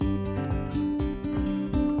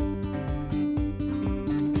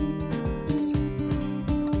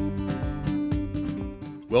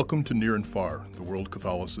Welcome to Near and Far, the World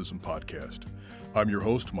Catholicism Podcast. I'm your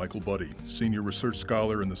host, Michael Buddy, Senior Research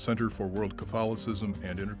Scholar in the Center for World Catholicism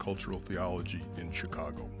and Intercultural Theology in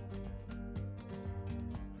Chicago.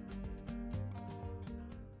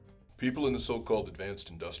 People in the so-called advanced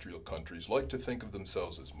industrial countries like to think of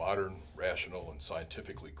themselves as modern, rational, and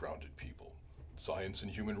scientifically grounded people. Science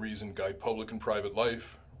and human reason guide public and private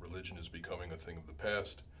life, religion is becoming a thing of the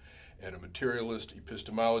past, and a materialist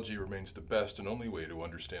epistemology remains the best and only way to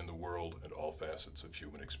understand the world and all facets of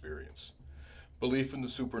human experience. Belief in the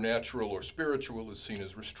supernatural or spiritual is seen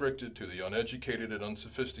as restricted to the uneducated and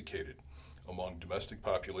unsophisticated among domestic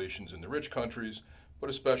populations in the rich countries, but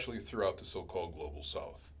especially throughout the so-called global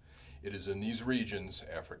south. It is in these regions,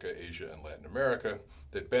 Africa, Asia, and Latin America,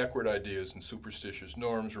 that backward ideas and superstitious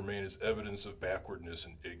norms remain as evidence of backwardness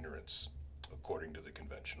and ignorance, according to the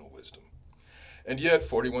conventional wisdom. And yet,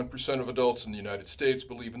 41% of adults in the United States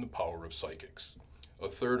believe in the power of psychics. A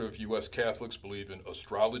third of U.S. Catholics believe in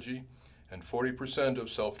astrology, and 40% of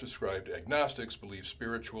self-described agnostics believe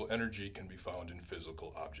spiritual energy can be found in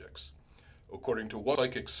physical objects. According to one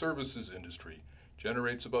psychic services industry,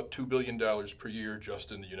 generates about $2 billion per year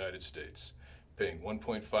just in the United States, paying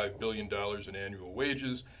 $1.5 billion in annual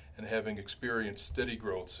wages and having experienced steady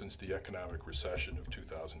growth since the economic recession of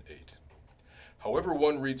 2008. However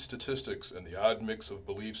one reads statistics and the odd mix of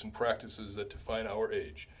beliefs and practices that define our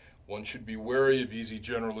age, one should be wary of easy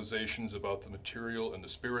generalizations about the material and the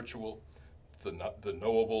spiritual, the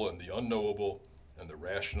knowable and the unknowable, and the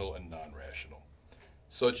rational and non-rational.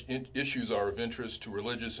 Such issues are of interest to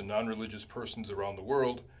religious and non-religious persons around the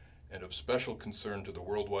world, and of special concern to the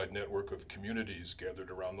worldwide network of communities gathered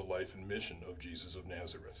around the life and mission of Jesus of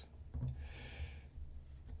Nazareth.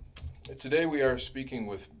 Today we are speaking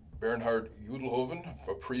with Bernhard Udelhoven,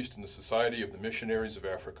 a priest in the Society of the Missionaries of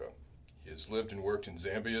Africa. He has lived and worked in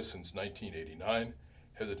Zambia since 1989,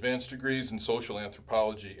 has advanced degrees in social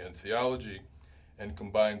anthropology and theology, and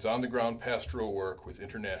combines on-the-ground pastoral work with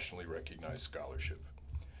internationally recognized scholarship.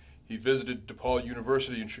 He visited DePaul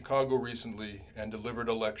University in Chicago recently and delivered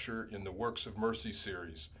a lecture in the Works of Mercy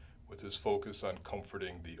series with his focus on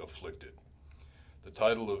comforting the afflicted. The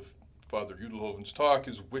title of Father Udelhoven's talk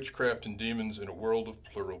is Witchcraft and Demons in a World of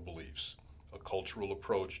Plural Beliefs, a cultural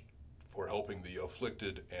approach for helping the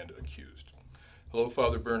afflicted and accused. Hello,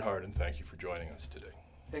 Father Bernhard, and thank you for joining us today.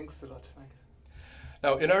 Thanks a lot, Mike.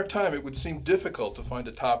 Now, in our time, it would seem difficult to find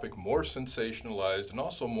a topic more sensationalized and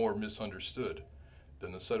also more misunderstood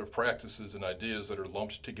than the set of practices and ideas that are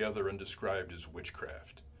lumped together and described as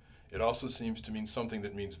witchcraft. It also seems to mean something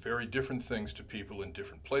that means very different things to people in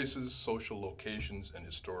different places, social locations, and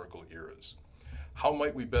historical eras. How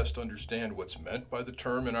might we best understand what's meant by the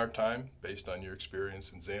term in our time, based on your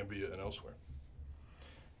experience in Zambia and elsewhere?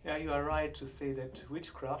 Yeah, you are right to say that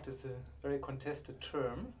witchcraft is a very contested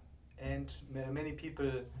term, and many people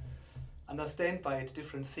understand by it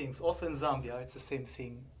different things. Also in Zambia, it's the same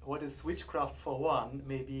thing. What is witchcraft for one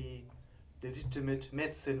may be legitimate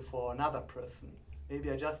medicine for another person. Maybe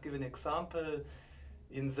I just give an example.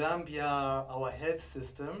 In Zambia, our health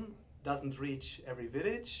system doesn't reach every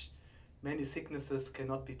village. Many sicknesses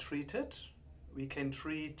cannot be treated. We can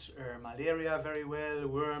treat malaria very well,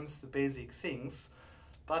 worms, the basic things.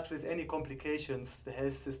 But with any complications, the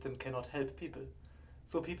health system cannot help people.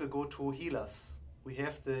 So people go to healers. We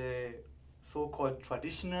have the so-called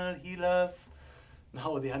traditional healers.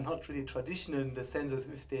 Now they are not really traditional in the sense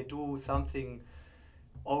that if they do something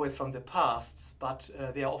always from the past, but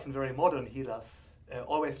they are often very modern healers,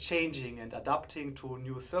 always changing and adapting to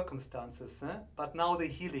new circumstances. But now their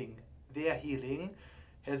healing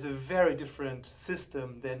has a very different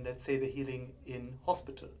system than, let's say, the healing in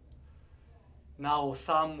hospital. Now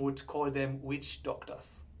some would call them witch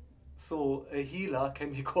doctors. So a healer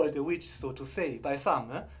can be called a witch, so to say, by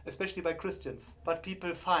some, especially by Christians. But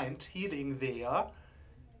people find healing there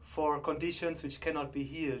for conditions which cannot be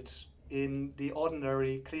healed in the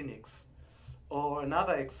ordinary clinics. Or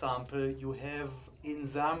another example, you have in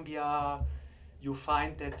Zambia, you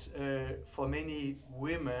find that for many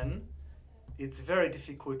women, it's very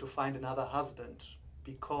difficult to find another husband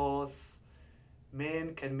because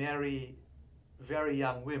men can marry very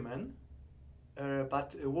young women,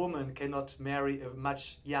 but a woman cannot marry a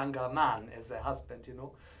much younger man as a husband,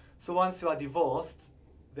 So once you are divorced,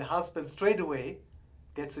 the husband straight away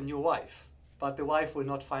gets a new wife, but the wife will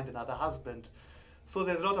not find another husband. So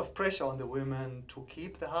there's a lot of pressure on the women to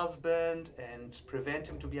keep the husband and prevent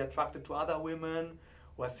him to be attracted to other women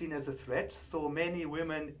who are seen as a threat. So many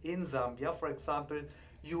women in Zambia, for example,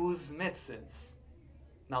 use medicines.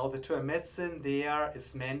 Now the term medicine there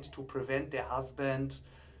is meant to prevent their husband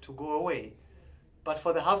to go away. But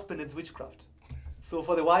for the husband, it's witchcraft. So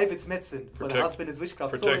for the wife, it's medicine. For the husband, it's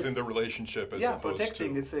witchcraft. Protecting the relationship as opposed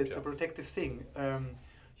protecting. To... It's a protective thing.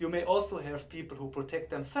 You may also have people who protect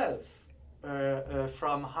themselves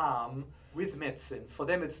from harm with medicines. For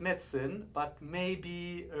them, it's medicine, but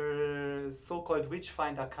maybe a so-called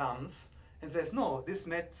witchfinder comes and says, no, this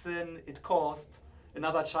medicine, it caused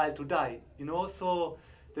another child to die. So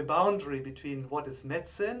the boundary between what is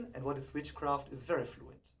medicine and what is witchcraft is very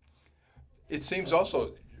fluid. It seems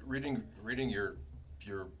also, reading your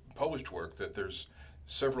published work, that there's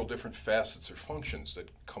several different facets or functions that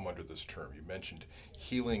come under this term. You mentioned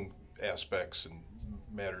healing aspects and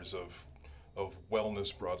matters of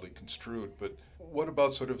wellness broadly construed, but what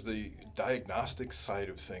about sort of the diagnostic side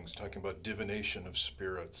of things, talking about divination of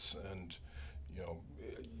spirits and,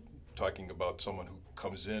 talking about someone who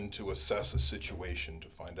comes in to assess a situation to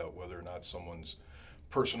find out whether or not someone's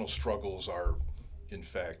personal struggles are in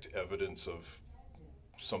fact evidence of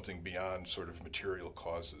something beyond sort of material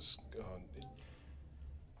causes?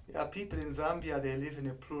 People in Zambia, they live in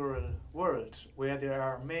a plural world where there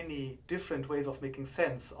are many different ways of making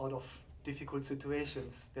sense out of difficult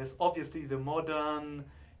situations. There's obviously the modern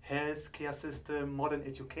healthcare system, modern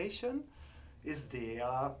education is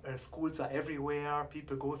there. Schools are everywhere,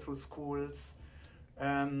 people go through schools.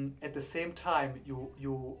 At the same time,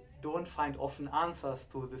 you don't find often answers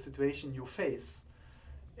to the situation you face.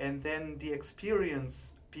 And then the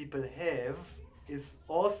experience people have is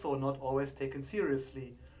also not always taken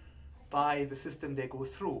seriously by the system they go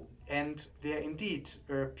through. And there indeed,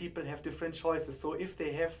 people have different choices. So if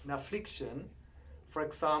they have an affliction, for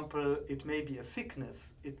example, it may be a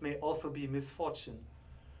sickness, it may also be misfortune,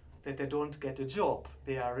 that they don't get a job,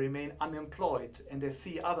 they remain unemployed, and they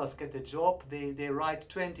see others get a job, they write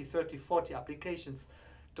 20, 30, 40 applications,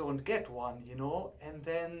 don't get one, and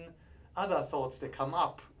then other thoughts, they come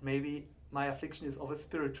up. Maybe my affliction is of a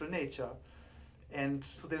spiritual nature. And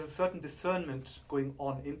so there's a certain discernment going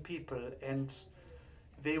on in people, and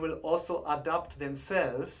they will also adapt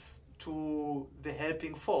themselves to the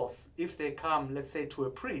helping force. If they come, let's say, to a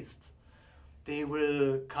priest, they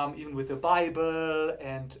will come even with a Bible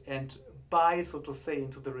and buy, so to say,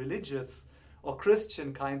 into the religious or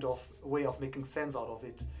Christian kind of way of making sense out of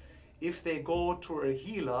it. If they go to a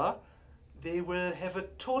healer, they will have a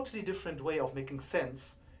totally different way of making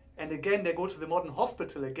sense. And again, they go to the modern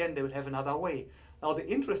hospital, again, they will have another way. Now, the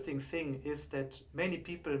interesting thing is that many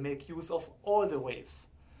people make use of all the ways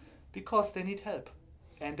because they need help.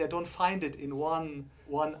 And they don't find it in one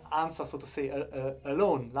answer, so to say,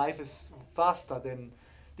 alone. Life is vaster than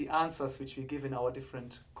the answers which we give in our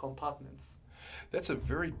different compartments. That's a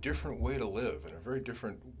very different way to live and a very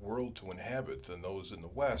different world to inhabit than those in the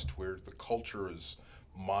West, where the culture is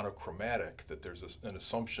monochromatic, that there's an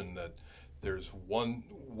assumption that there's one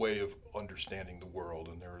way of understanding the world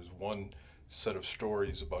and there is one set of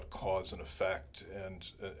stories about cause and effect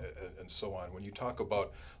and so on. When you talk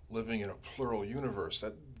about living in a plural universe,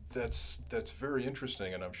 that's very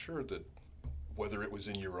interesting, and I'm sure that whether it was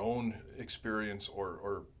in your own experience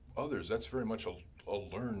or others, that's very much a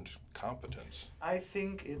learned competence. I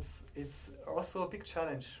think it's also a big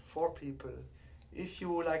challenge for people. If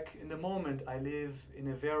you, like in the moment, I live in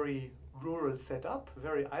a very rural setup,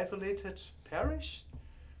 very isolated parish.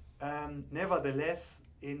 Nevertheless,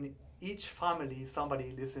 in each family,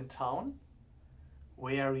 somebody lives in town,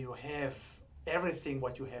 where you have everything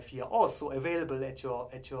what you have here also available at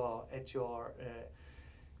your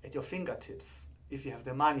fingertips. If you have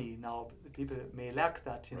the money, now people may lack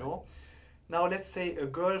that, you know. Now let's say a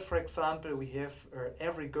girl, for example, we have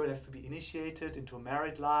every girl has to be initiated into a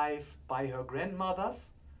married life by her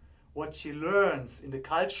grandmothers. What she learns in the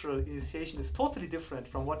cultural initiation is totally different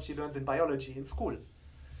from what she learns in biology in school.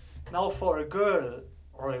 Now for a girl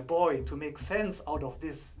or a boy to make sense out of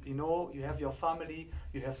this, you know, you have your family,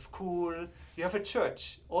 you have school, you have a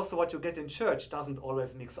church. Also what you get in church doesn't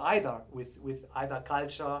always mix either with either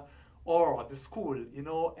culture or the school, you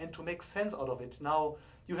know, and to make sense out of it. Now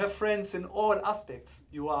you have friends in all aspects.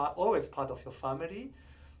 You are always part of your family.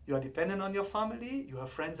 You are dependent on your family. You have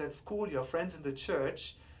friends at school. You have friends in the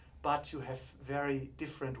church. But you have very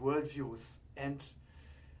different worldviews. And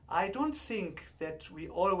I don't think that we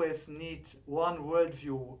always need one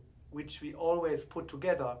worldview which we always put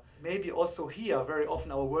together. Maybe also here, very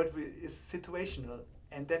often our worldview is situational.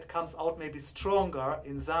 And that comes out maybe stronger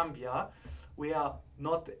in Zambia, where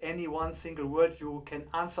not any one single worldview can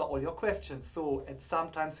answer all your questions. So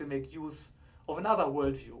sometimes you make use of another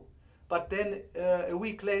worldview. But then a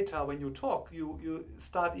week later when you talk, you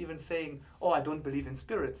start even saying, oh, I don't believe in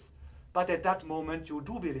spirits. But at that moment you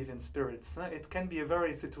do believe in spirits. It can be a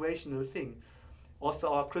very situational thing.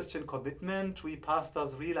 Also, our Christian commitment, we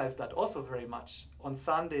pastors realize that also very much. On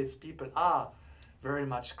Sundays, people are very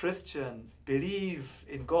much Christian, believe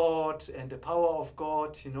in God and the power of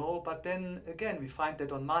God, but then again, we find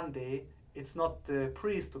that on Monday, it's not the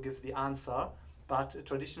priest who gives the answer, but a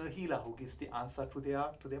traditional healer who gives the answer to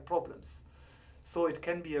their problems. So it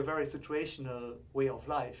can be a very situational way of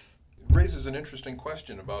life. It raises an interesting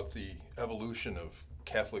question about the evolution of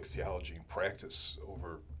Catholic theology and practice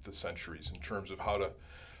over the centuries in terms of how to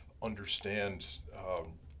understand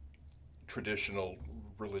traditional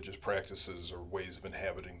religious practices or ways of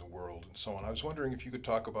inhabiting the world and so on. I was wondering if you could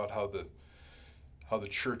talk about how the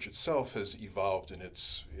church itself has evolved in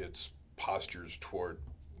its postures toward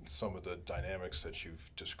some of the dynamics that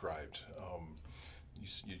you've described.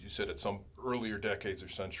 You said at some earlier decades or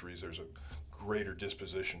centuries there's a greater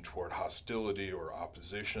disposition toward hostility or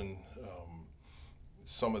opposition.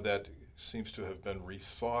 Some of that seems to have been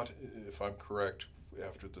rethought, if I'm correct,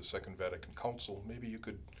 after the Second Vatican Council. Maybe you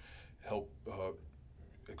could help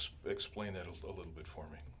explain that a little bit for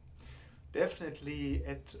me. Definitely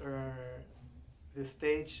at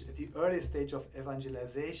the early stage of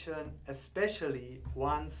evangelization, especially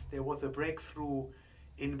once there was a breakthrough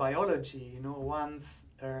in biology, once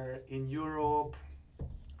in Europe,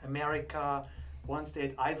 America, once they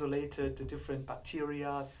had isolated the different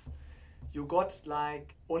bacteria, you got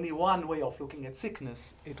like only one way of looking at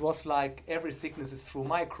sickness. It was like every sickness is through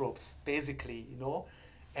microbes, basically,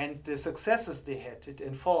 and the successes they had, it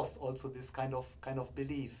enforced also this kind of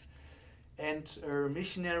belief. And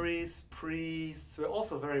missionaries, priests were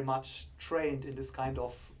also very much trained in this kind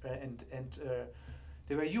of, and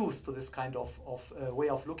they were used to this kind of way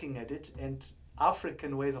of looking at it. And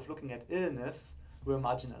African ways of looking at illness were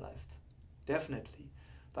marginalized, definitely.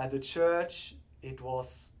 By the church, it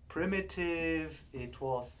was primitive, it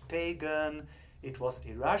was pagan, it was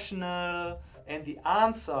irrational, and the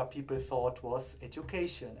answer, people thought, was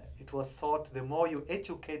education. It was thought the more you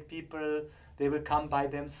educate people, they will come by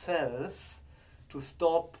themselves to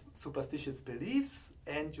stop superstitious beliefs,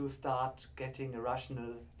 and you start getting a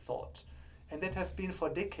rational thought. And that has been for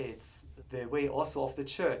decades the way also of the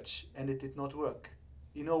church, and it did not work.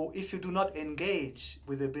 If you do not engage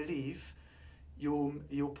with a belief,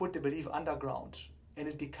 you put the belief underground, and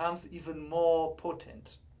it becomes even more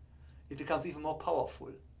potent. It becomes even more powerful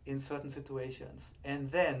in certain situations. And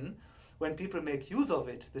then, when people make use of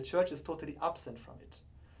it, the church is totally absent from it.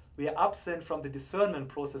 We are absent from the discernment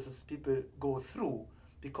processes people go through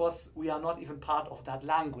because we are not even part of that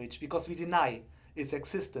language, because we deny its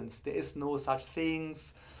existence. There is no such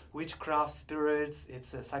things, witchcraft, spirits,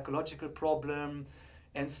 it's a psychological problem,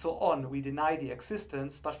 and so on. We deny the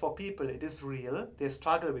existence, but for people it is real. They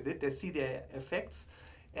struggle with it, they see their effects,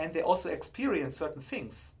 and they also experience certain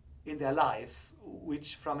things in their lives,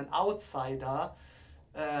 which from an outsider,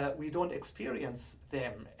 we don't experience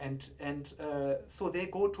them. And so they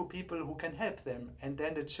go to people who can help them. And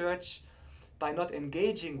then the church, by not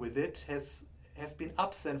engaging with it, has been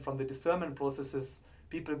absent from the discernment processes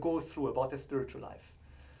people go through about their spiritual life.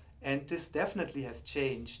 And this definitely has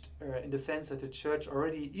changed in the sense that the church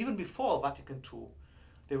already, even before Vatican II,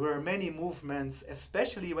 there were many movements,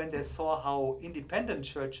 especially when they saw how independent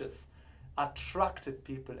churches attracted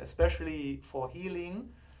people, especially for healing.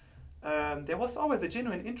 There was always a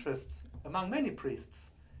genuine interest among many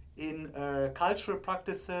priests in cultural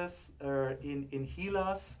practices, in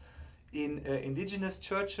healers, in indigenous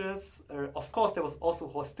churches. Of course, there was also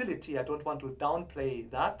hostility. I don't want to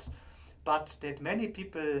downplay that. But that many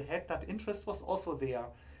people had that interest was also there.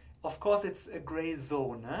 Of course, it's a gray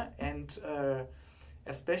zone, and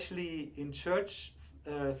especially in church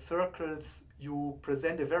circles, you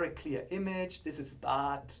present a very clear image. This is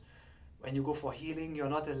bad. When you go for healing, you're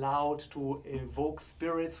not allowed to invoke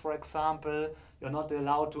spirits, for example. You're not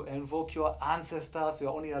allowed to invoke your ancestors.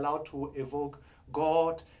 You're only allowed to evoke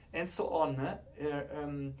God, and so on.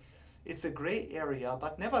 It's a gray area,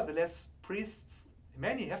 but nevertheless, priests,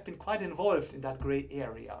 many have been quite involved in that gray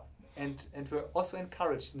area, and were also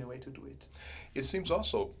encouraged in a way to do it. It seems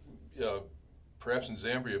also, perhaps in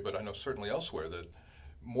Zambia, but I know certainly elsewhere, that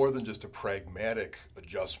more than just a pragmatic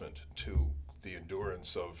adjustment to the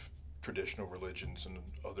endurance of traditional religions and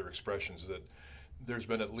other expressions, that there's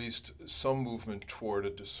been at least some movement toward a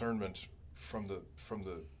discernment from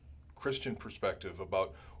the Christian perspective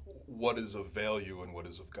about what is of value and what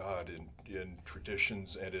is of God in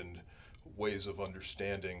traditions and in ways of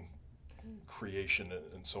understanding creation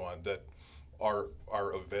and so on that are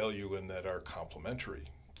of value and that are complementary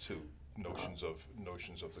to notions of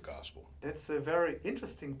the gospel. That's a very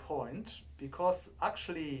interesting point, because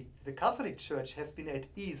actually the Catholic Church has been at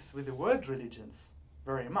ease with the world religions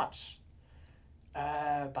very much.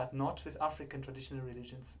 but not with African traditional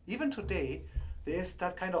religions. Even today, there is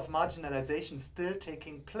that kind of marginalization still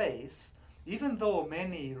taking place, even though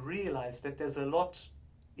many realize that there's a lot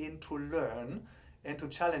in to learn and to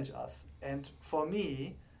challenge us. And for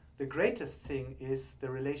me, the greatest thing is the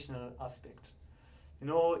relational aspect. You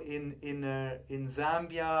know, in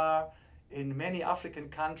Zambia, in many African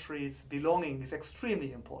countries, belonging is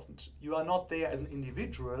extremely important. You are not there as an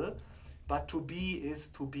individual, but to be is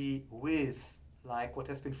to be with, like what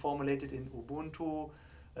has been formulated in Ubuntu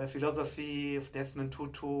philosophy of Desmond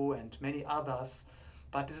Tutu and many others.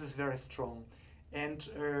 But this is very strong. And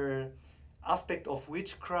aspect of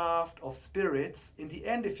witchcraft, of spirits, in the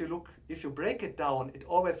end, if you break it down, it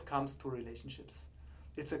always comes to relationships.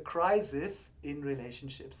 It's a crisis in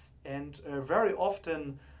relationships. And very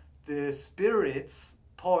often the spirits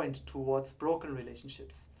point towards broken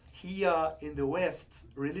relationships. Here in the West,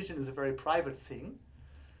 religion is a very private thing.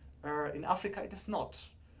 In Africa, it is not.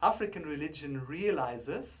 African religion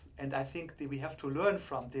realizes, and I think that we have to learn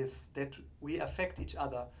from this, that we affect each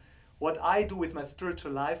other. What I do with my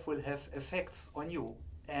spiritual life will have effects on you,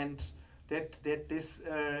 and that this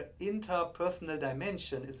interpersonal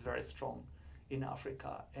dimension is very strong in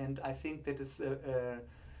Africa. And I think that is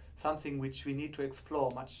something which we need to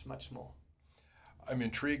explore much, much more. I'm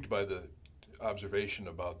intrigued by the observation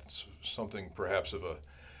about something perhaps of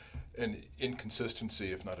an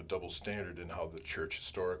inconsistency, if not a double standard, in how the church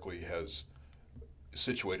historically has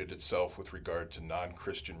situated itself with regard to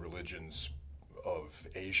non-Christian religions of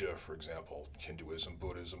Asia, for example, Hinduism,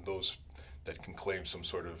 Buddhism, those that can claim some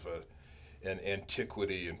sort of an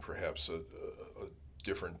antiquity and perhaps a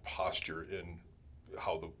different posture in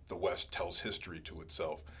how the West tells history to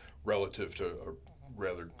itself, relative to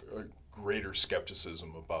a greater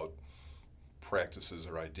skepticism about practices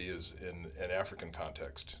or ideas in an African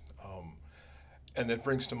context. And that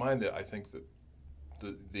brings to mind that I think that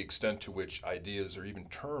the extent to which ideas or even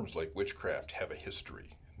terms like witchcraft have a history,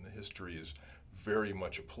 and the history is very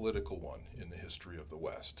much a political one in the history of the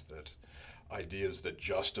West, that ideas that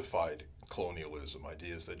justified colonialism,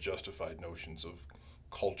 ideas that justified notions of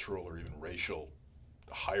cultural or even racial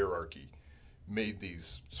hierarchy, made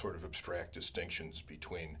these sort of abstract distinctions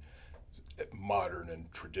between modern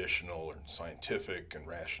and traditional and scientific and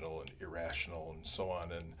rational and irrational and so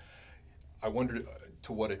on. And I wondered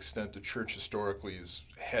to what extent the church historically has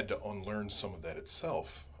had to unlearn some of that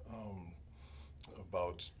itself,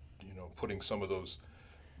 about putting some of those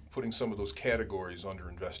categories under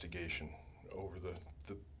investigation over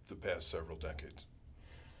the past several decades.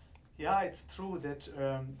 Yeah, it's true that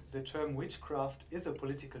the term witchcraft is a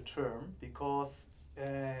political term, because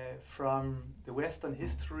from the Western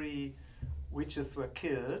history, witches were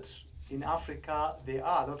killed. In Africa, there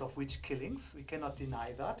are a lot of witch killings. We cannot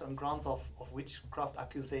deny that on grounds of witchcraft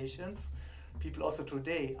accusations. People also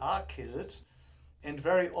today are killed. And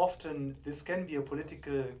very often, this can be a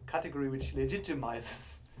political category which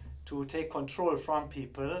legitimizes to take control from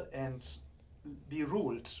people and be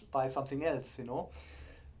ruled by something else,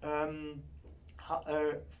 From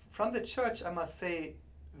the church, I must say,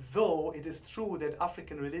 though it is true that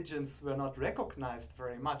African religions were not recognized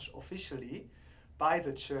very much officially by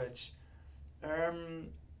the church,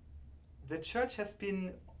 the church has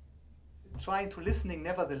been trying to listening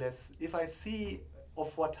nevertheless. If I see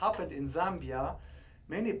of what happened in Zambia,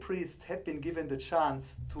 many priests had been given the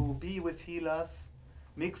chance to be with healers,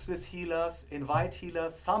 mix with healers, invite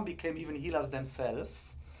healers. Some became even healers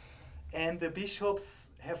themselves. And the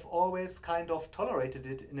bishops have always kind of tolerated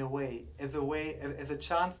it in a way, as a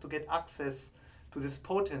chance to get access to this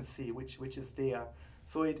potency which is there.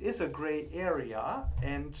 So it is a gray area,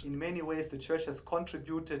 and in many ways the church has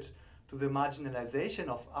contributed to the marginalization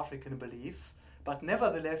of African beliefs, but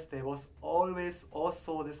nevertheless there was always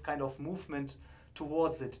also this kind of movement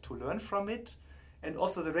towards it, to learn from it, and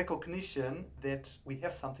also the recognition that we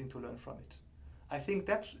have something to learn from it. I think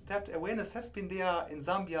that awareness has been there in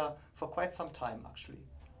Zambia for quite some time, actually.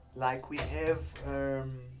 Like we have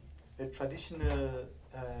a traditional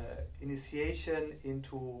initiation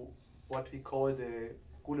into what we call the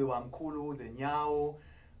Gulewamkulu, the Nyao,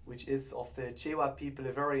 which is of the Chewa people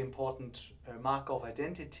a very important marker of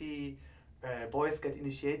identity. Boys get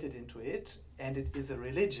initiated into it, and it is a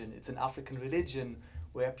religion. It's an African religion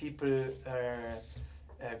where people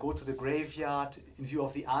go to the graveyard in view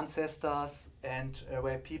of the ancestors, and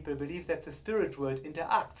where people believe that the spirit world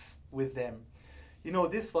interacts with them.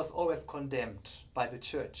 This was always condemned by the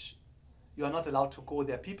church. You are not allowed to go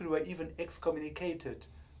there. People were even excommunicated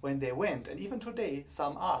when they went, and even today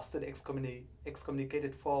some are still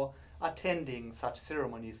excommunicated for attending such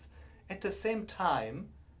ceremonies. At the same time,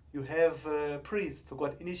 you have priests who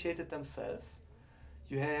got initiated themselves,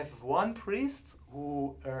 You have one priest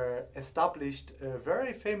who established a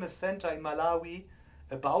very famous center in Malawi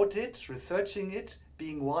about it, researching it,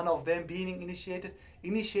 being one of them, being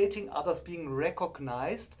initiating others being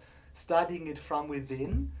recognized, studying it from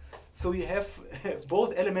within. So you have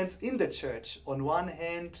both elements in the church. On one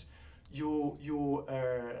hand, you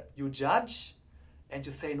judge and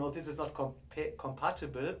you say, no, this is not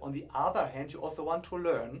compatible. On the other hand, you also want to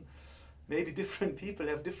learn. Maybe different people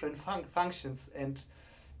have different functions, and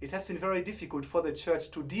it has been very difficult for the church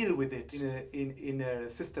to deal with it in a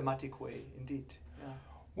systematic way, indeed. Yeah.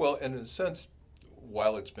 Well, and in a sense,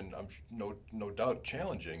 while it's been no doubt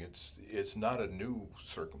challenging, it's not a new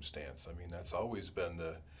circumstance. I mean, that's always been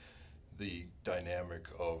the dynamic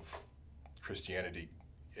of Christianity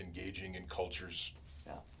engaging in cultures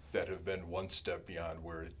that have been one step beyond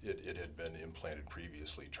where it had been implanted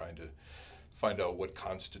previously, trying to find out what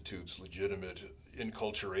constitutes legitimate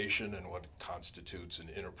enculturation and what constitutes an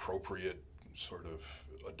inappropriate sort of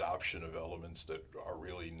adoption of elements that are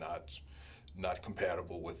really not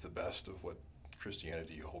compatible with the best of what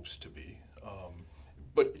Christianity hopes to be.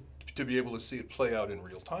 But to be able to see it play out in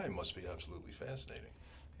real time must be absolutely fascinating.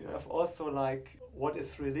 You have also, like, what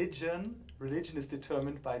is religion? Religion is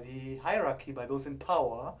determined by the hierarchy, by those in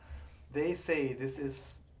power. They say this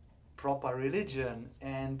is proper religion,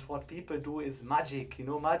 and what people do is magic.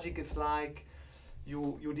 Magic is like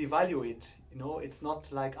you devalue it. It's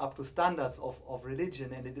not like up to standards of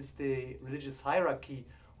religion, and it is the religious hierarchy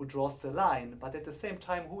who draws the line. But at the same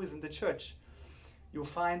time, who is in the church? You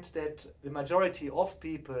find that the majority of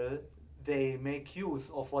people, they make use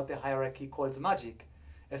of what the hierarchy calls magic.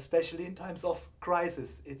 Especially in times of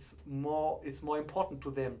crisis, it's more important to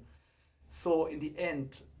them. So in the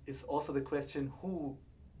end, it's also the question, who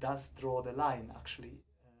does draw the line, actually?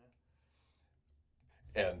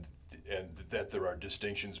 And that there are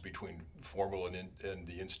distinctions between formal and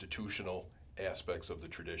the institutional aspects of the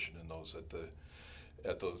tradition, and those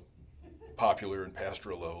at the popular and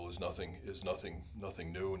pastoral level is nothing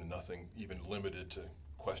new, and nothing even limited to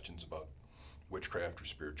questions about witchcraft or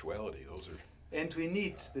spirituality. Those are. And we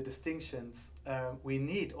need the distinctions. We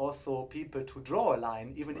need also people to draw a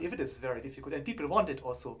line, even if it is very difficult. And people want it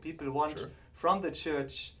also. People want from the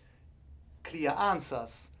church clear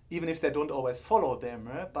answers, even if they don't always follow them.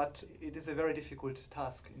 But it is a very difficult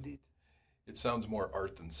task, indeed. It sounds more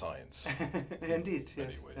art than science. Indeed,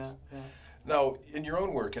 yes. Anyways. Yeah. Now, in your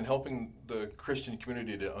own work in helping the Christian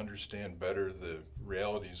community to understand better the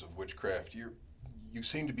realities of witchcraft, you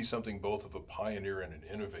seem to be something both of a pioneer and an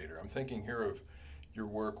innovator. I'm thinking here of your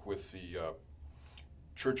work with the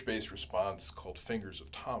church-based response called Fingers of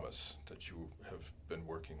Thomas that you have been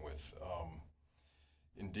working with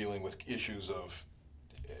in dealing with issues of,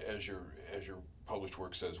 as your published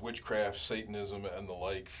work says, witchcraft, Satanism, and the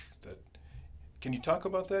like. Can you talk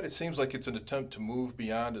about that? It seems like it's an attempt to move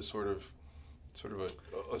beyond a sort of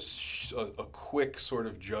a quick sort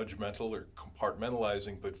of judgmental or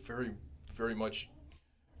compartmentalizing, but very, very much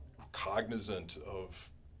cognizant of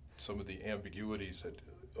some of the ambiguities that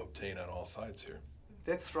obtain on all sides here.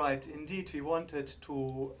 That's right. Indeed, we wanted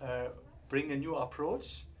to bring a new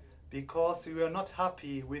approach because we were not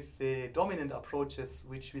happy with the dominant approaches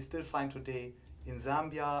which we still find today in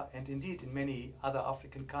Zambia and indeed in many other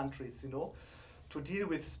African countries, to deal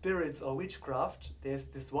with spirits or witchcraft. There's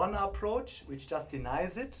this one approach which just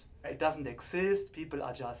denies it. It doesn't exist. People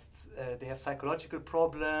are just, they have psychological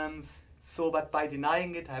problems. So, but by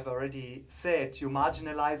denying it, I've already said, you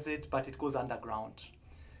marginalize it, but it goes underground.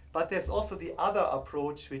 But there's also the other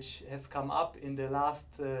approach which has come up in the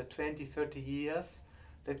last 20, 30 years.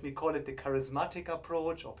 Let me call it the charismatic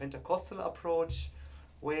approach or Pentecostal approach,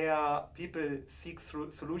 where people seek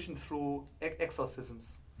solutions through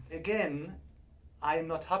exorcisms. Again, I'm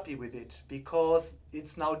not happy with it because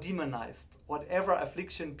it's now demonized. Whatever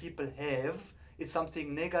affliction people have, it's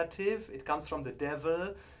something negative, it comes from the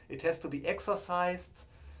devil, it has to be exorcised,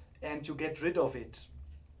 and you get rid of it.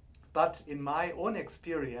 But in my own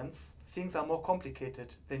experience, things are more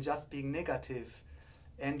complicated than just being negative.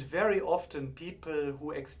 And very often people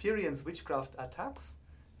who experience witchcraft attacks,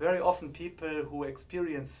 very often people who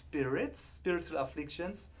experience spiritual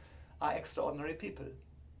afflictions, are extraordinary people.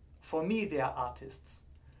 For me, they are artists.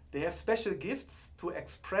 They have special gifts to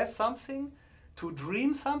express something, to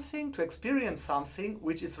dream something, to experience something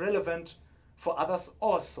which is relevant for others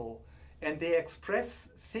also. And they express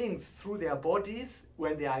things through their bodies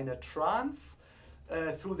when they are in a trance,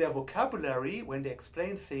 through their vocabulary when they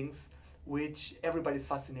explain things which everybody is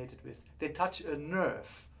fascinated with. They touch a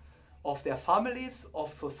nerve of their families,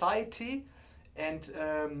 of society,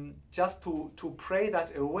 And just to pray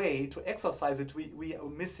that away, to exercise it, we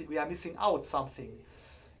are missing out something.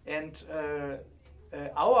 And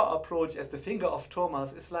our approach as the finger of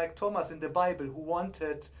Thomas is like Thomas in the Bible, who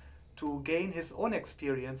wanted to gain his own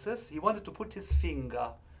experiences. He wanted to put his finger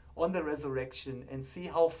on the resurrection and see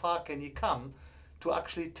how far can he come to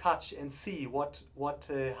actually touch and see what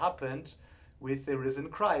happened with the risen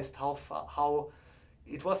Christ. How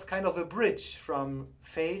it was kind of a bridge from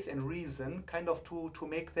faith and reason, kind of to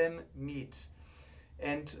make them meet.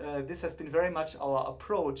 And this has been very much our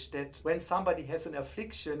approach, that when somebody has an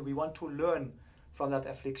affliction, we want to learn from that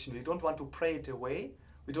affliction. We don't want to pray it away.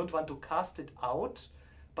 We don't want to cast it out,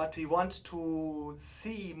 but we want to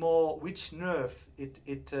see more which nerve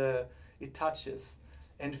it touches.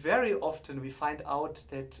 And very often we find out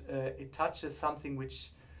that it touches something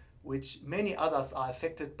which many others are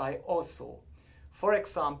affected by also. For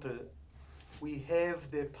example, we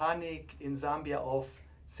have the panic in Zambia of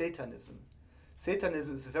Satanism.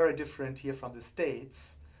 Satanism is very different here from the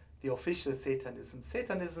States, the official Satanism.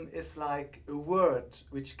 Satanism is like a word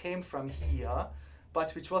which came from here,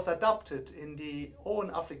 but which was adopted in the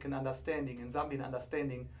own African understanding, in Zambian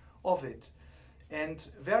understanding of it. And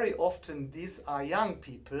very often these are young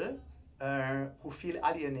people who feel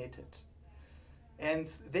alienated. And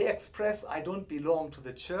they express, I don't belong to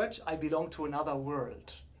the church, I belong to another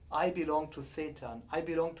world. I belong to Satan, I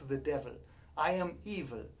belong to the devil, I am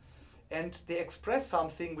evil. And they express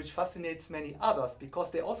something which fascinates many others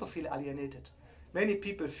because they also feel alienated. Many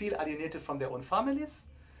people feel alienated from their own families,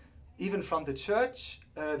 even from the church.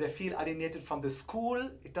 They feel alienated from the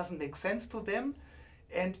school. It doesn't make sense to them,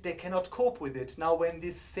 and they cannot cope with it. Now, when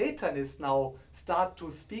these Satanists now start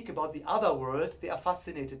to speak about the other world, they are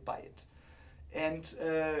fascinated by it. And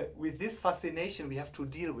with this fascination, we have to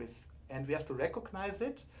deal with, and we have to recognize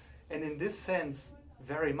it. And in this sense,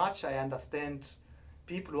 very much I understand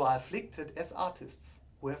people who are afflicted as artists,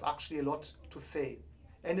 who have actually a lot to say.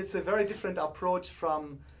 And it's a very different approach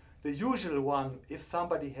from the usual one. If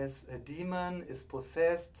somebody has a demon, is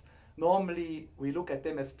possessed, normally we look at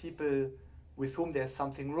them as people with whom there's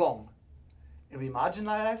something wrong. And we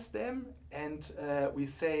marginalize them, and we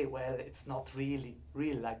say, well, it's not really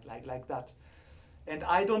like that. And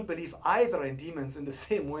I don't believe either in demons in the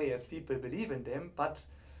same way as people believe in them, but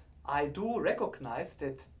I do recognize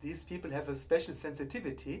that these people have a special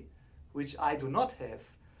sensitivity, which I do not have,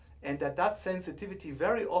 and that sensitivity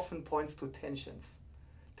very often points to tensions.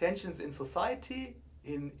 Tensions in society,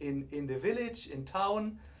 in the village, in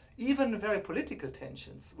town, even very political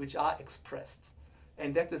tensions, which are expressed.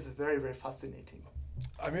 And that is very, very fascinating.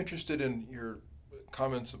 I'm interested in your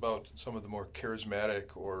comments about some of the more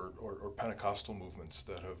charismatic or Pentecostal movements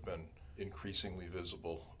that have been increasingly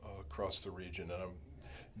visible across the region, and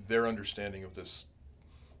their understanding of this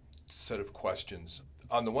set of questions.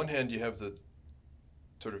 On the one hand, you have the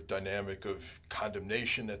sort of dynamic of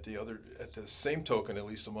condemnation at the same token, at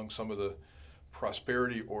least among some of the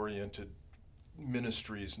prosperity-oriented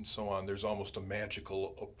ministries and so on, there's almost a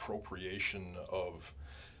magical appropriation of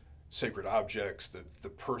sacred objects, the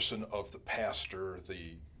person of the pastor,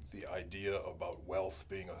 the idea about wealth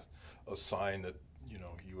being a sign that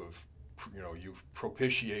you've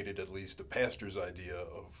propitiated at least the pastor's idea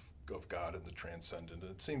of God and the transcendent.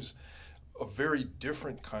 And it seems a very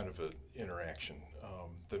different kind of an interaction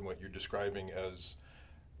than what you're describing as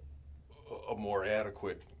a more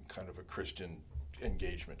adequate kind of a Christian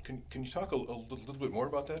engagement. Can you talk a little bit more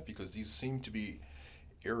about that? Because these seem to be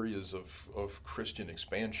areas of Christian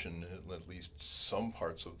expansion in at least some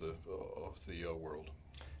parts of the world.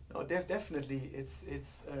 No, definitely.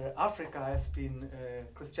 It's Africa has been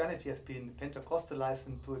Christianity has been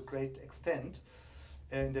Pentecostalized to a great extent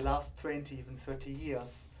in the last 20, even 30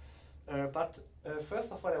 years. But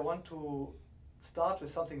first of all, I want to start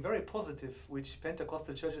with something very positive, which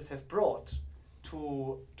Pentecostal churches have brought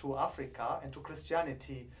to Africa and to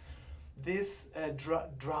Christianity. This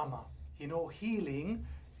drama, healing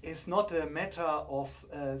is not a matter of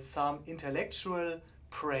some intellectual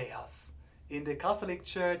prayers. In the Catholic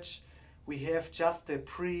Church, we have just a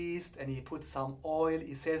priest, and he puts some oil.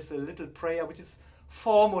 He says a little prayer, which is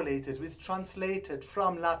formulated, which is translated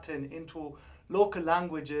from Latin into local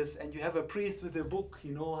languages, and you have a priest with a book,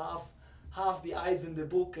 half the eyes in the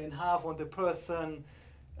book and half on the person.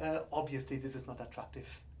 Obviously, this is not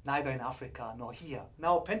attractive, neither in Africa nor here.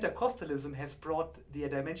 Now, Pentecostalism has brought the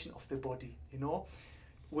dimension of the body,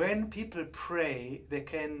 When people pray, they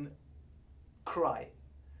can cry,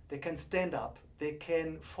 they can stand up, they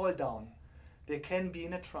can fall down, they can be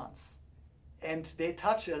in a trance. And they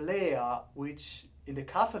touch a layer which in the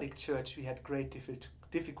Catholic Church we had great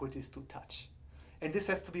difficulties to touch. And this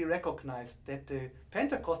has to be recognized, that the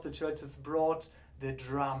Pentecostal churches brought the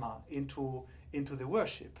drama into the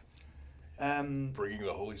worship. Bringing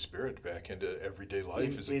the Holy Spirit back into everyday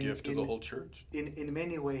life is a gift to the whole church. In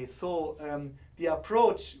many ways. So the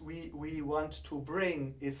approach we want to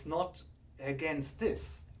bring is not against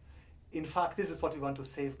this. In fact, this is what we want to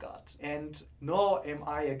safeguard. And nor am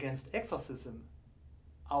I against exorcism.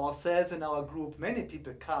 Ourselves in our group, many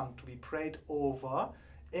people come to be prayed over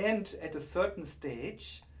and at a certain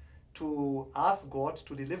stage to ask God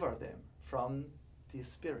to deliver them from these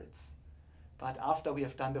spirits. But after we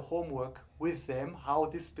have done the homework with them, how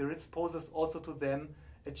these spirits poses also to them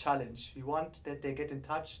a challenge. We want that they get in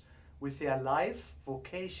touch with their life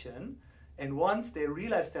vocation. And once they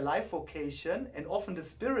realize their life vocation, and often the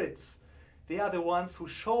spirits, they are the ones who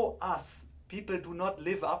show us people do not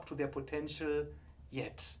live up to their potential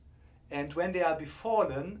yet. And when they are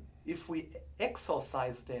befallen, if we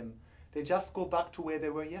exorcise them, they just go back to where they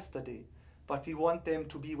were yesterday. But we want them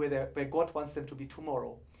to be where God wants them to be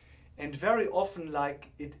tomorrow. And very often,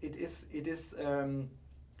 like it is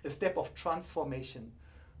a step of transformation.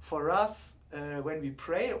 For us, when we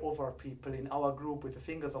pray over people in our group with the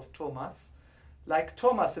fingers of Thomas, like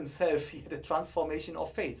Thomas himself, he had a transformation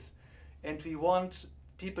of faith. And we want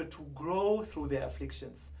people to grow through their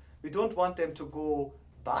afflictions. We don't want them to go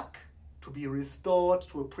back, to be restored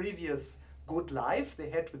to a previous good life they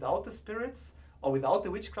had without the spirits or without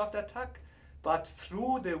the witchcraft attack. But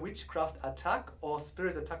through the witchcraft attack or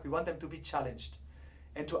spirit attack, we want them to be challenged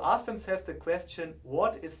and to ask themselves the question,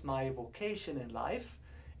 what is my vocation in life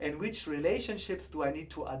and which relationships do I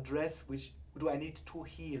need to address, which do I need to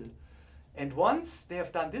heal? And once they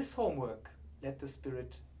have done this homework, let the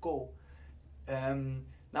spirit go.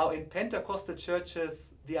 Now in Pentecostal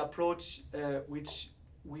churches, the approach which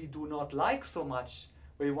we do not like so much,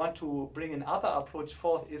 where we want to bring another approach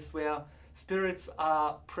forth, is where spirits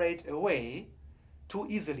are prayed away too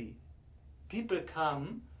easily. People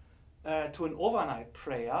come to an overnight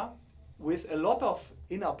prayer with a lot of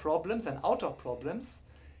inner problems and outer problems,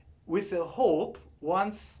 with the hope,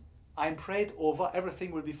 once I'm prayed over,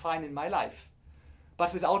 everything will be fine in my life,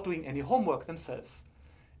 but without doing any homework themselves.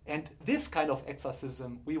 And this kind of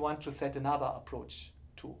exorcism, we want to set another approach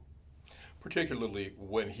to. Particularly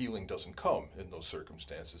when healing doesn't come in those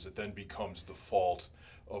circumstances, it then becomes the fault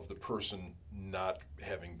of the person not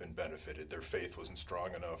having been benefited. Their faith wasn't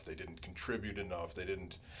strong enough, they didn't contribute enough, they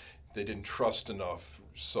didn't trust enough.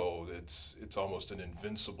 So it's almost an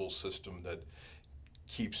invincible system that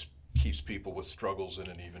keeps people with struggles in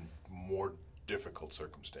an even more difficult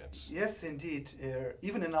circumstance. Yes, indeed.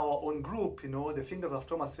 Even in our own group, the fingers of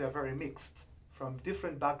Thomas were very mixed, from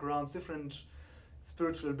different backgrounds, different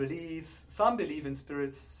spiritual beliefs. Some believe in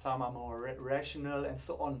spirits, some are more rational, and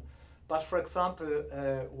so on. But for example,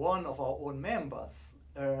 one of our own members,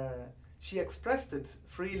 she expressed it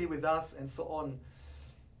freely with us and so on.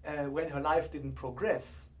 When her life didn't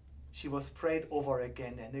progress, she was prayed over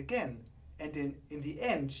again and again. And in the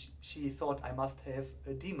end, she thought, I must have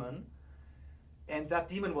a demon. And that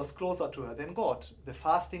demon was closer to her than God. The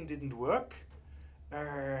fasting didn't work.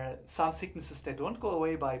 Some sicknesses, they don't go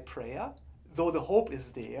away by prayer, though the hope is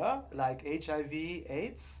there, like HIV,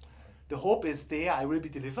 AIDS. The hope is there, I will be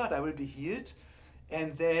delivered, I will be healed.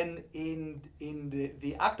 And then in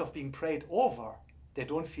the act of being prayed over, they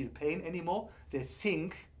don't feel pain anymore. They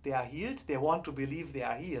think they are healed. They want to believe they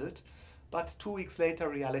are healed. But 2 weeks later,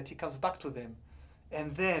 reality comes back to them.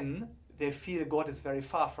 And then they feel God is very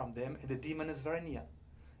far from them and the demon is very near.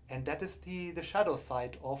 And that is the shadow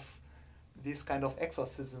side of this kind of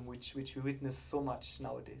exorcism which we witness so much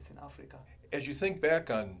nowadays in Africa. As you think back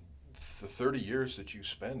on the 30 years that you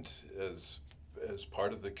spent as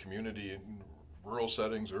part of the community in rural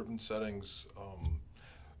settings, urban settings,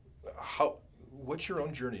 what's your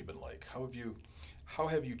own journey been like? How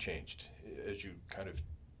have you changed as you kind of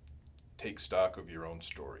take stock of your own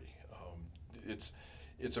story?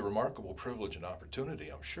 It's a remarkable privilege and opportunity,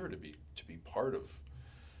 I'm sure, to be part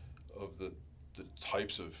of the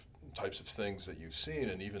types of things that you've seen,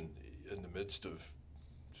 and even in the midst of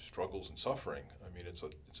struggles and suffering. I mean, it's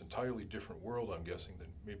entirely different world, I'm guessing, than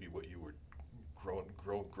maybe what you were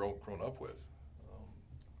grown up with.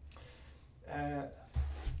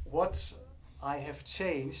 What I have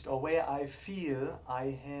changed, or where I feel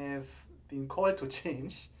I have been called to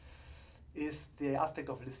change, is the aspect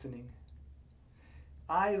of listening.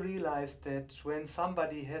 I realized that when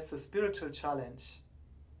somebody has a spiritual challenge,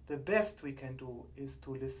 the best we can do is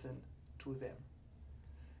to listen to them.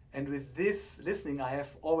 And with this listening, I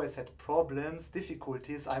have always had problems,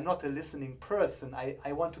 difficulties. I'm not a listening person.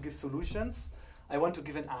 I want to give solutions. I want to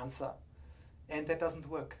give an answer. And that doesn't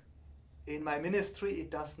work. In my ministry,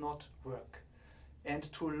 it does not work. And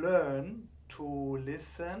to learn, to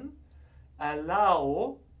listen,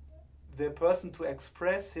 allow the person to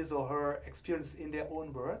express his or her experience in their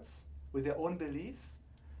own words, with their own beliefs,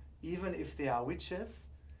 even if they are witches,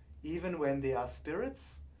 even when they are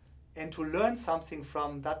spirits, and to learn something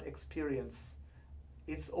from that experience.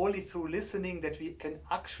 It's only through listening that we can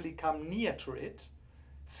actually come near to it,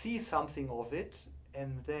 see something of it,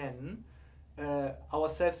 and then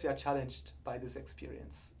ourselves we are challenged by this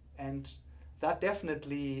experience. And that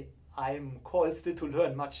definitely I'm called still to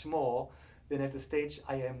learn much more than at the stage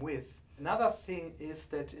I am with. Another thing is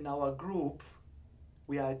that in our group,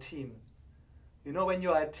 we are a team. You know, when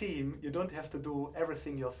you are a team, you don't have to do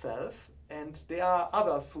everything yourself, and there are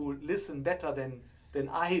others who listen better than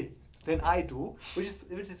I do, which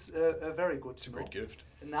is very good. It's a great gift.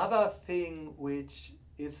 Another thing which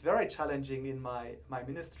is very challenging in my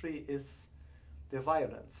ministry is the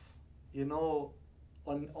violence. You know,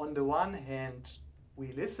 on the one hand,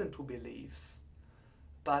 we listen to beliefs,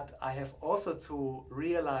 but I have also to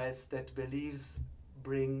realize that beliefs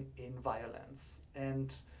bring in violence.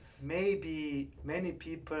 And maybe many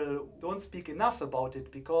people don't speak enough about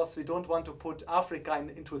it because we don't want to put Africa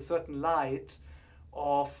into a certain light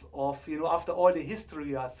of you know, after all the history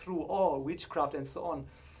we are through, witchcraft and so on.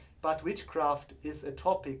 But witchcraft is a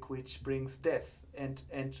topic which brings death, and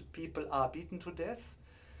people are beaten to death,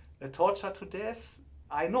 tortured to death.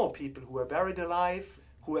 I know people who are buried alive,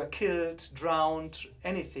 who are killed, drowned,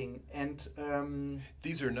 anything. And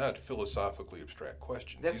these are not philosophically abstract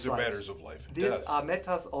questions. These are matters of life and death. These are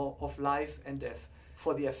matters of life and death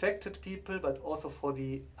for the affected people, but also for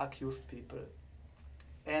the accused people.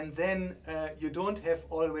 And then you don't have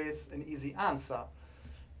always an easy answer,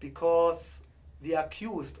 because the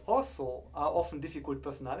accused also are often difficult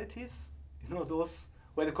personalities. You know, those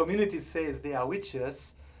where the community says they are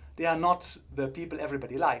witches, they are not the people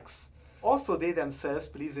everybody likes. Also, they themselves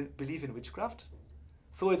believe in witchcraft.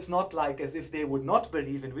 So it's not like as if they would not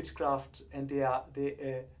believe in witchcraft, and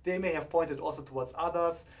they may have pointed also towards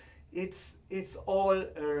others. It's all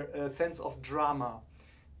a sense of drama.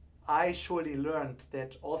 I surely learned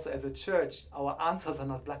that also as a church, our answers are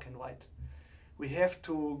not black and white. We have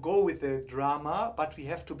to go with the drama, but we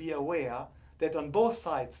have to be aware that on both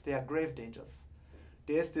sides there are grave dangers.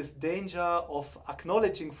 There's this danger of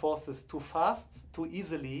acknowledging forces too fast, too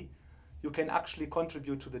easily. You can actually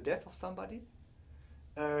contribute to the death of somebody.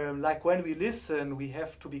 Like when we listen, we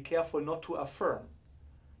have to be careful not to affirm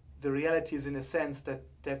the realities in a sense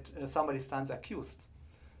that somebody stands accused.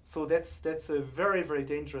 So that's a very, very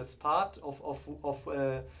dangerous part of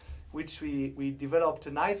which we developed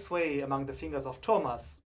a nice way among the fingers of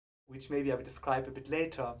Thomas, which maybe I will describe a bit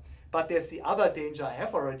later. But there's the other danger I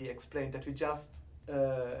have already explained, that we just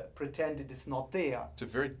pretend it is not there. It's a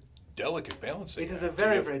very delicate balancing act. It is a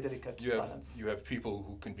very, very delicate balance. You have people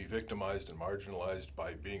who can be victimized and marginalized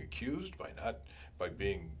by being accused, by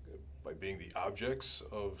being the objects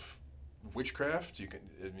of witchcraft.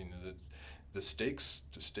 The stakes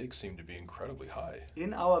seem to be incredibly high.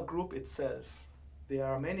 In our group itself, there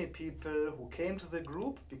are many people who came to the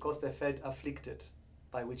group because they felt afflicted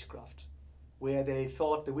by witchcraft, where they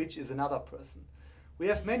thought the witch is another person. We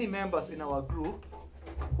have many members in our group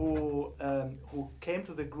who came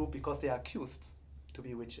to the group because they are accused to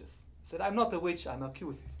be witches. Said, I'm not a witch, I'm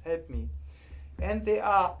accused, help me. And there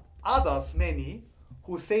are others, many,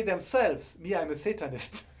 who say themselves, me, I'm a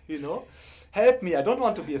Satanist, you know. Help me, I don't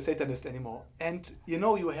want to be a Satanist anymore. And, you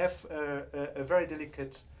know, you have a very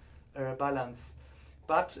delicate balance.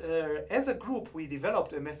 But as a group, we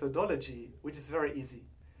developed a methodology which is very easy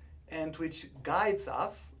and which guides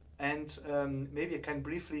us. And maybe I can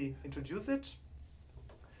briefly introduce it.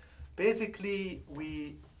 Basically,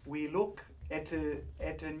 we look at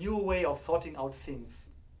a new way of sorting out things.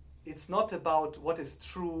 It's not about what is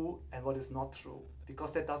true and what is not true,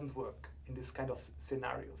 because that doesn't work in this kind of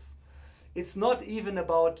scenarios. It's not even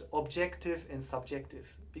about objective and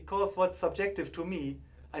subjective, because what's subjective to me,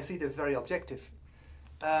 I see it as very objective.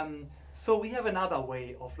 So we have another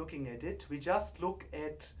way of looking at it. We just look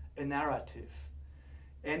at a narrative,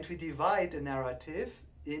 and we divide a narrative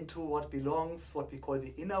into what we call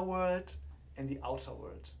the inner world and the outer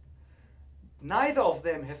world. Neither of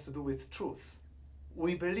them has to do with truth.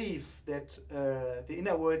 We believe that the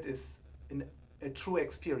inner world is a true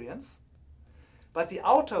experience, but the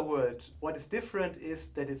outer world, what is different is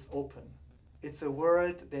that it's open. It's a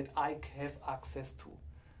world that I have access to.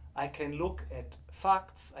 I can look at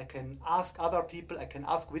facts, I can ask other people, I can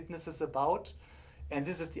ask witnesses about, and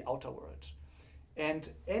this is the outer world. And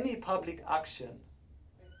any public action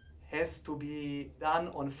has to be done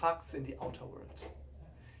on facts in the outer world.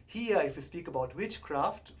 Here, if we speak about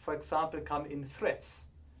witchcraft, for example, come in threats.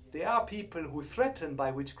 There are people who threaten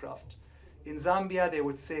by witchcraft. In Zambia, they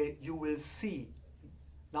would say, you will see.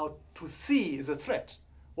 Now, to see is a threat.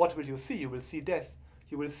 What will you see? You will see death.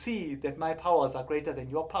 You will see that my powers are greater than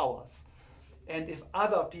your powers. And if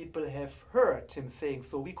other people have heard him saying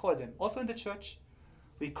so, we call them, also in the church,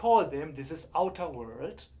 we call them, this is outer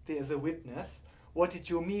world, there is a witness. What did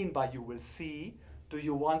you mean by you will see? Do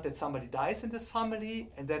you want that somebody dies in this family?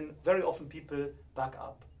 And then very often people back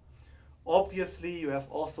up. Obviously, you have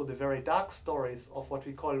also the very dark stories of what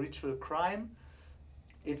we call ritual crime.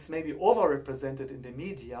 It's maybe overrepresented in the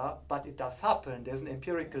media, but it does happen. There's an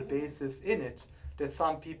empirical basis in it that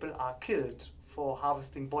some people are killed for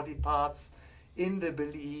harvesting body parts in the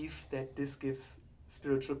belief that this gives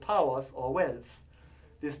spiritual powers or wealth.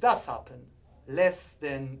 This does happen, less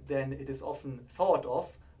than it is often thought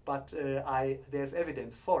of, but there's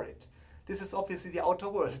evidence for it. This is obviously the outer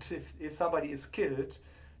world. If somebody is killed,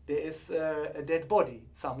 there is a dead body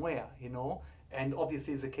somewhere, and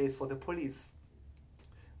obviously it's the case for the police.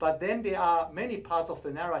 But then there are many parts of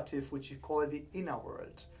the narrative which we call the inner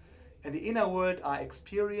world. And the inner world are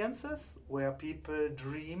experiences where people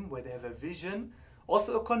dream, where they have a vision,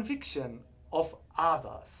 also a conviction of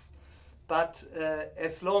others. But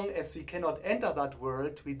as long as we cannot enter that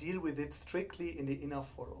world, we deal with it strictly in the inner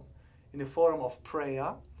forum, in the forum of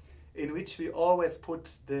prayer, in which we always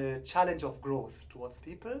put the challenge of growth towards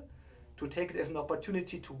people, to take it as an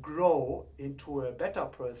opportunity to grow into a better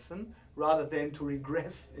person rather than to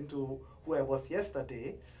regress into who I was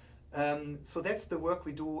yesterday. So that's the work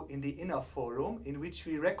we do in the inner forum, in which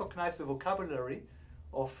we recognize the vocabulary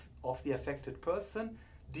of the affected person,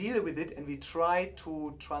 deal with it, and we try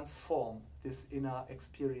to transform this inner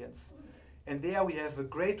experience. And there we have a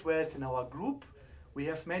great wealth in our group. We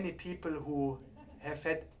have many people who have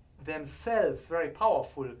had themselves very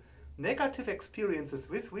powerful negative experiences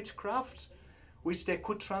with witchcraft, which they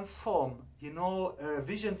could transform.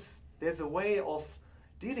 Visions, there's a way of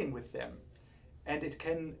dealing with them. And it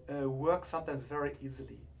can work sometimes very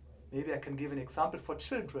easily. Maybe I can give an example for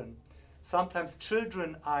children. Sometimes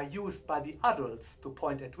children are used by the adults to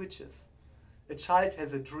point at witches. A child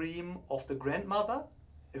has a dream of the grandmother,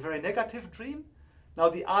 a very negative dream. Now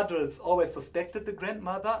the adults always suspected the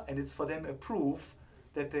grandmother, and it's for them a proof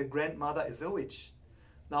that the grandmother is a witch.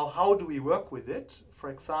 Now how do we work with it?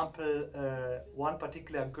 For example, one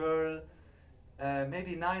particular girl,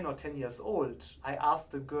 maybe 9 or 10 years old, I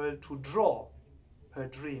asked the girl to draw her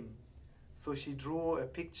dream. So she drew a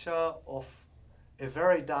picture of a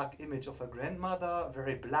very dark image of her grandmother,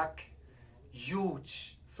 very black,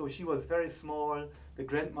 huge. So she was very small, the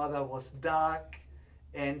grandmother was dark,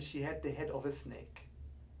 and she had the head of a snake.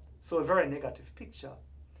 So a very negative picture.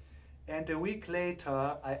 And a week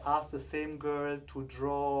later, I asked the same girl to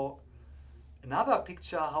draw another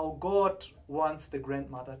picture how God wants the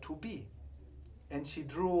grandmother to be. And she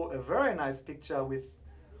drew a very nice picture with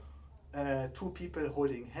 2 people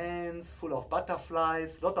holding hands, full of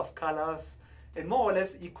butterflies, lot of colors, and more or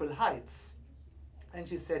less equal heights. And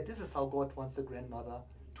she said, this is how God wants the grandmother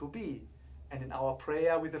to be. And in our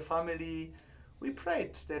prayer with the family, we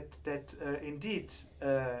prayed that indeed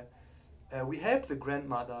we help the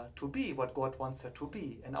grandmother to be what God wants her to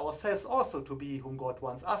be, and ourselves also to be whom God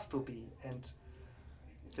wants us to be. And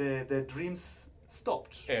the dreams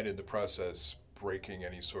stopped. And in the process, breaking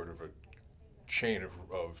any sort of a chain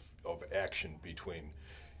of action between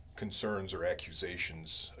concerns or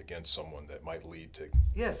accusations against someone that might lead to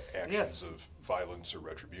actions of violence or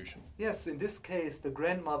retribution. Yes, in this case, the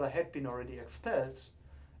grandmother had been already expelled.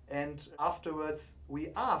 And afterwards, we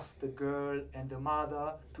asked the girl and the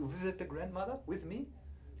mother to visit the grandmother with me.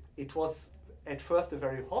 It was at first a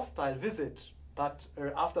very hostile visit, but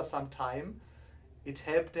after some time, it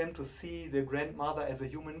helped them to see the grandmother as a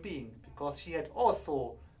human being, because she had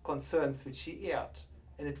also concerns which she aired.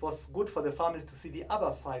 And it was good for the family to see the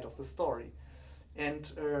other side of the story.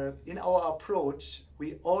 And in our approach,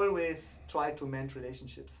 we always try to mend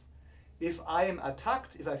relationships. If I am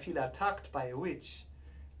attacked, if I feel attacked by a witch,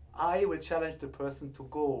 I will challenge the person to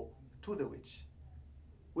go to the witch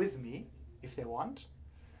with me, if they want.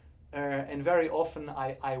 And very often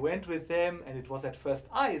I went with them, and it was at first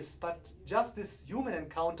ice, but just this human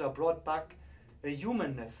encounter brought back a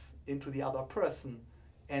humanness into the other person,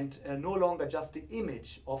 and no longer just the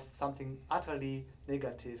image of something utterly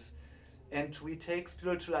negative. And we take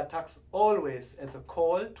spiritual attacks always as a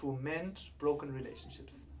call to mend broken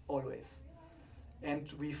relationships, always. And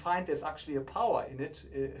we find there's actually a power in it,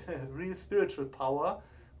 a real spiritual power,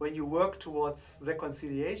 when you work towards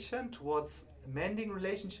reconciliation, towards mending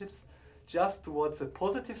relationships, just towards a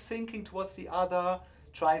positive thinking towards the other,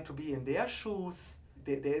 trying to be in their shoes,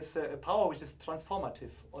 there is a power which is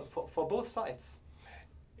transformative for both sides.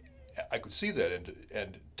 I could see that,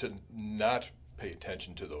 and to not pay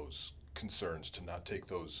attention to those concerns, to not take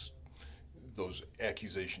those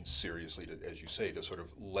accusations seriously, as you say, to sort of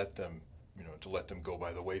let them, to let them go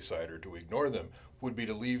by the wayside or to ignore them, would be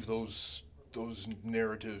to leave those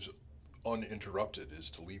narratives uninterrupted, is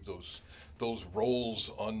to leave those roles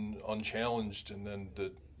unchallenged, and then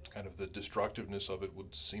the destructiveness of it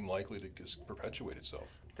would seem likely to just perpetuate itself.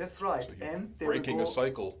 That's right. So and breaking a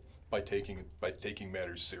cycle by taking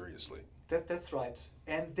matters seriously. That's right.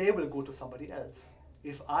 And they will go to somebody else.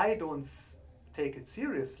 If I don't take it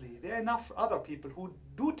seriously, there are enough other people who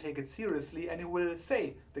do take it seriously and who will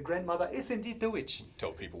say the grandmother is indeed the witch.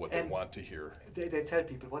 Tell people what they want to hear. They tell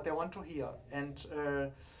people what they want to hear. And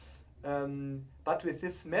but with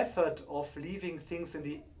this method of leaving things in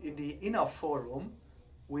the inner forum,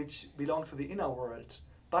 which belong to the inner world,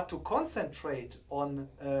 but to concentrate on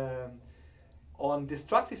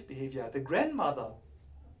destructive behavior. The grandmother,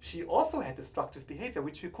 she also had destructive behavior,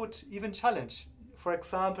 which we could even challenge. For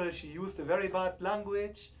example, she used a very bad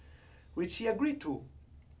language, which she agreed to.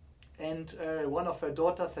 And one of her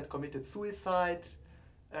daughters had committed suicide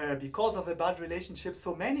because of a bad relationship.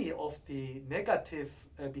 So many of the negative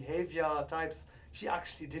behavior types she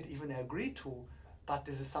actually did even agree to. But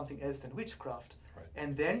this is something else than witchcraft. Right.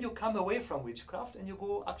 And then you come away from witchcraft and you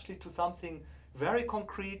go actually to something very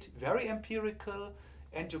concrete, very empirical,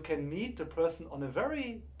 and you can meet the person on a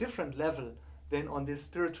very different level than on this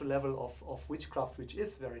spiritual level of witchcraft, which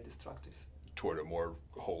is very destructive. Toward a more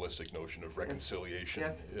holistic notion of reconciliation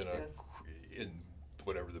in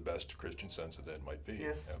whatever the best Christian sense of that might be.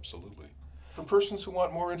 Yes. Absolutely. For persons who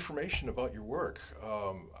want more information about your work,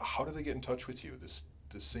 how do they get in touch with you? This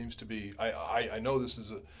seems to be, I know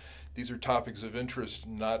these are topics of interest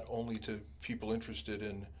not only to people interested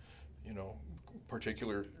in,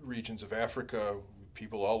 particular regions of Africa,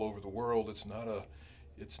 people all over the world. It's not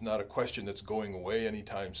a question that's going away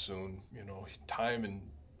anytime soon. Time and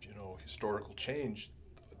historical change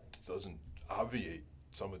doesn't obviate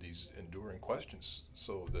some of these enduring questions.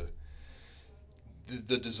 So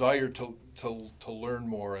the desire to learn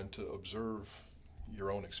more and to observe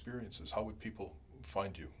your own experiences, how would people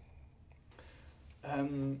find you?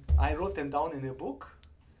 I wrote them down in a book.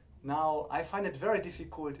 Now, I find it very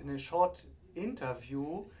difficult in a short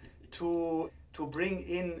interview to bring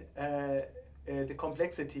in the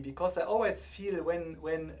complexity, because I always feel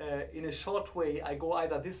when in a short way I go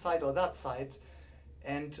either this side or that side,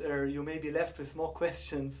 and you may be left with more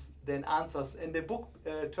questions than answers. And the book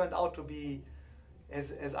turned out to be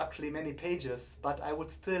as actually many pages, but I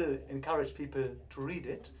would still encourage people to read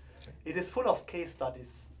it. Okay. It is full of case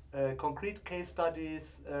studies, concrete case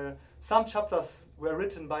studies. Some chapters were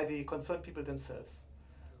written by the concerned people themselves,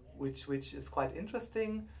 which is quite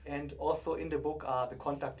interesting. And also in the book are the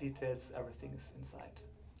contact details, everything is inside.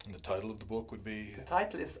 And the title of the book would be? The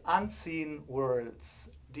title is Unseen Worlds,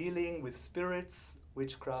 Dealing with Spirits,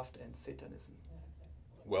 Witchcraft and Satanism.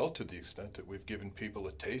 Well, to the extent that we've given people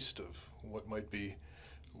a taste of what might be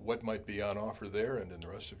on offer there and in the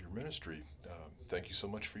rest of your ministry, thank you so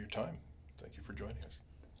much for your time. Thank you for joining us.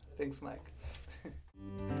 Thanks, Mike.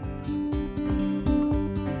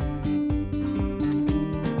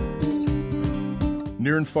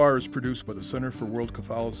 Near and Far is produced by the Center for World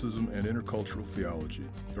Catholicism and Intercultural Theology,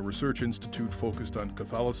 a research institute focused on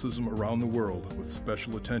Catholicism around the world with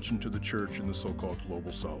special attention to the Church in the so-called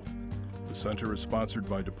Global South. The center is sponsored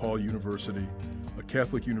by DePaul University, a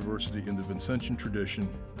Catholic university in the Vincentian tradition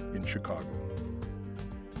in Chicago.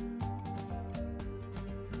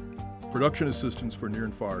 Production assistance for Near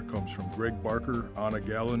and Far comes from Greg Barker, Anna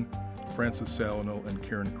Gallen, Francis Salino, and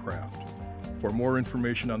Karen Kraft. For more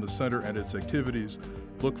information on the center and its activities,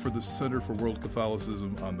 look for the Center for World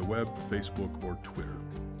Catholicism on the web, Facebook, or Twitter.